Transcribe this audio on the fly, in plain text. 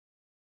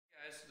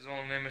Guys,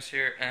 Zolnimus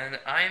here, and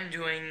I'm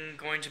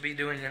going to be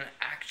doing an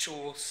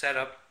actual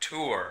setup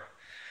tour.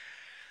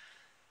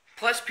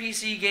 Plus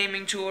PC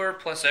gaming tour,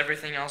 plus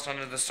everything else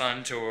under the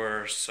sun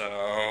tour,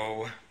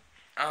 so...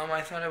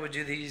 I thought I would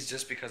do these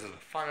just because of the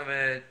fun of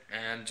it,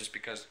 and just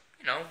because,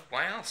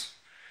 why else?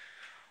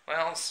 Why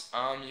else?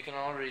 You can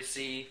already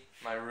see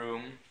my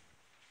room,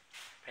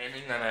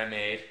 painting that I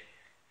made.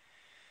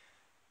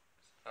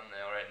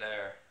 Thumbnail right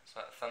there. It's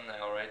not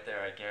thumbnail right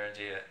there, I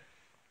guarantee it.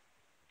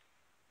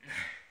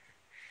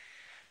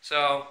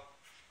 So,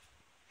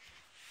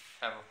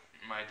 have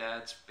my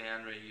dad's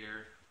band right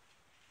here.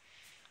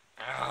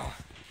 Ow.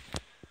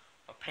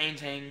 A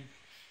painting.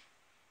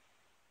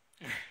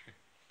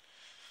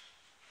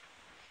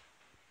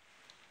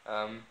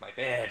 My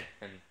bed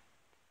and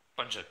a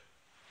bunch of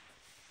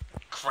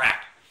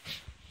crap.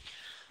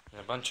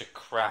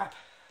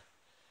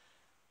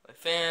 My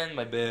fan,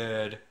 my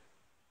bed.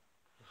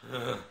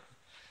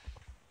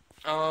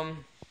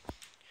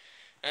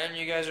 And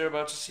you guys are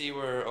about to see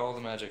where all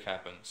the magic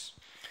happens.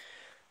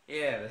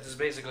 Yeah, this is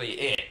basically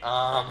it.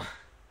 I'm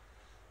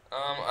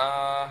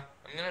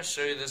gonna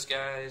show you this,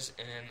 guys,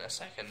 in a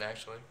second,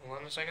 actually. Hold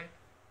on a second.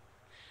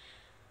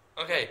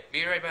 Okay,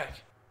 be right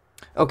back.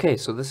 Okay,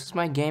 so this is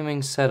my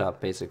gaming setup,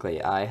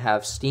 basically. I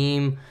have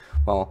Steam,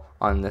 well,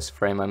 on this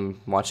frame I'm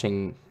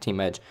watching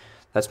Team Edge.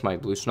 That's my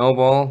Blue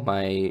Snowball,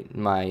 my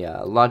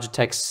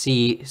Logitech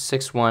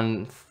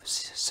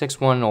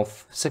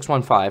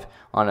C615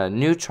 on a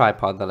new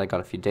tripod that I got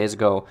a few days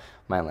ago.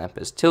 My lamp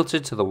is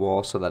tilted to the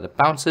wall so that it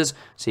bounces.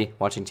 See,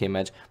 watching Team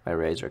Edge, my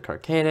Razer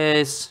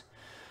Carcades,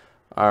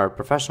 our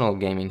professional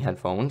gaming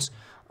headphones,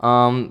 the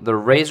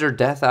Razer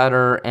Death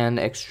Adder, and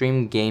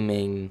Extreme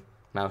Gaming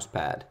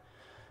mousepad.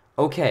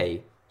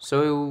 Okay,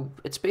 so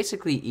it's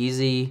basically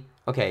easy.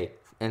 Okay,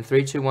 in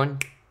 3, 2, 1.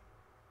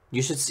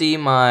 You should see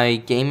my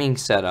gaming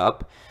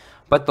setup,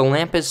 but the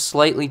lamp is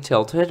slightly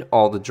tilted.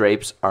 All the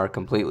drapes are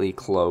completely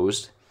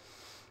closed.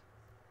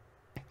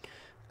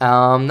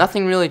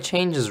 Nothing really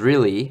changes,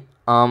 really.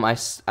 I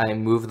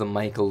move the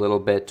mic a little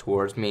bit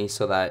towards me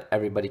so that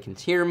everybody can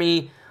hear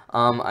me.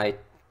 I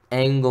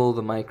angle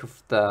the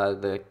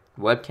the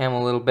webcam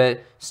a little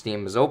bit.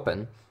 Steam is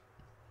open.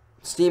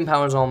 Steam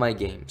powers all my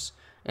games.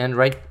 And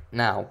right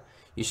now,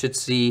 you should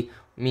see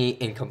me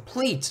in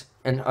complete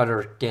and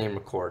utter game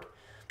record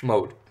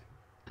mode.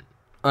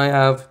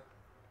 I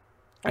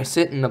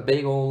sit in a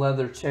big old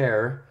leather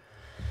chair.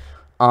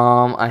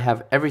 I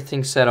have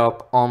everything set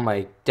up on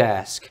my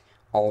desk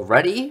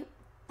already.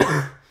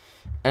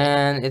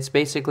 And it's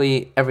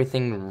basically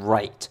everything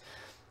right.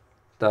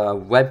 The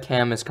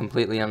webcam is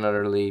completely and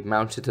utterly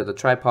mounted to the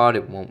tripod.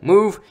 It won't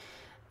move.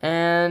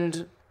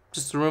 And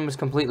just the room is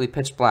completely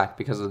pitch black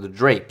because of the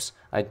drapes.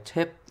 I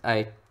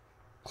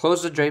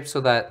close the drapes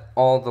so that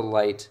all the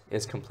light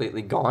is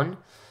completely gone.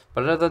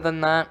 But other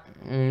than that,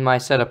 my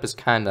setup is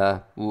kind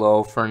of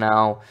low for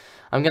now.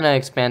 I'm going to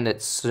expand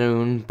it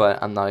soon,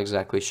 but I'm not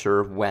exactly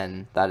sure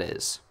when that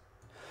is.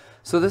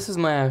 So this is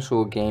my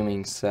actual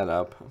gaming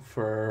setup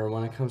for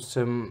when it comes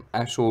to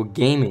actual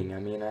gaming. I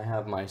mean, I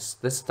have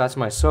that's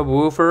my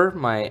subwoofer,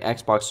 my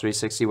Xbox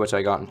 360, which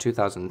I got in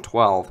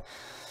 2012.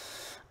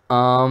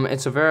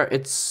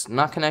 It's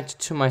not connected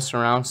to my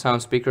surround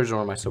sound speakers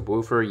or my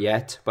subwoofer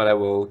yet, but I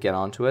will get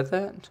onto it.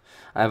 I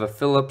have a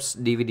Philips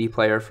DVD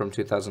player from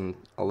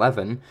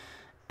 2011,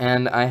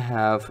 and I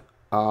have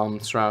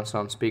surround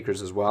sound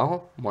speakers as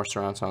well. More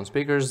surround sound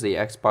speakers, the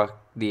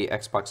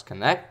Xbox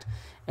Connect,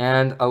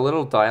 and a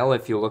little dial.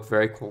 If you look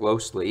very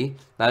closely,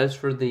 that is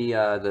for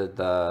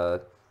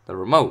the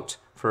remote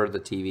for the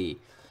TV,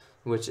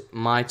 which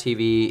my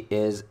TV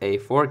is a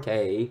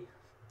 4K.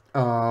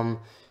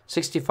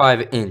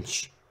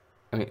 65-inch,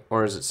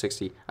 or is it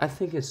 60? I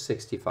think it's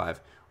 65,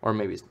 or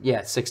maybe,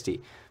 yeah,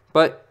 60.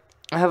 But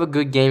I have a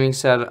good gaming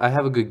setup. I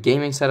have a good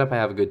TV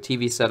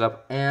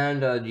setup,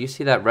 and do you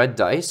see that red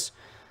dice?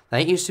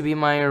 That used to be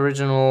my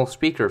original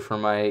speaker for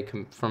my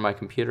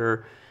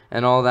computer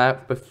and all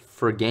that, but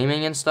for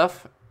gaming and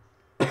stuff.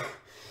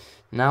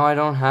 Now I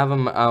don't have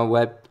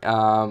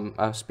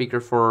a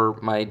speaker for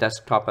my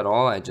desktop at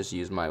all. I just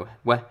use my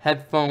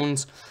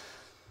headphones.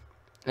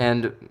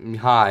 And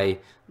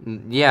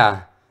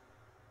yeah.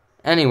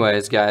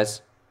 Anyways,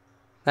 guys,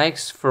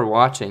 thanks for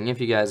watching.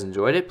 If you guys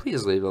enjoyed it,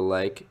 please leave a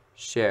like,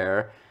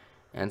 share,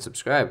 and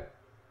subscribe.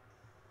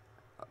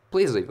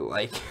 Please leave a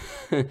like.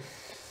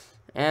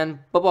 And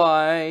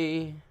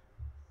bye-bye.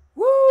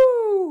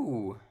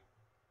 Woo!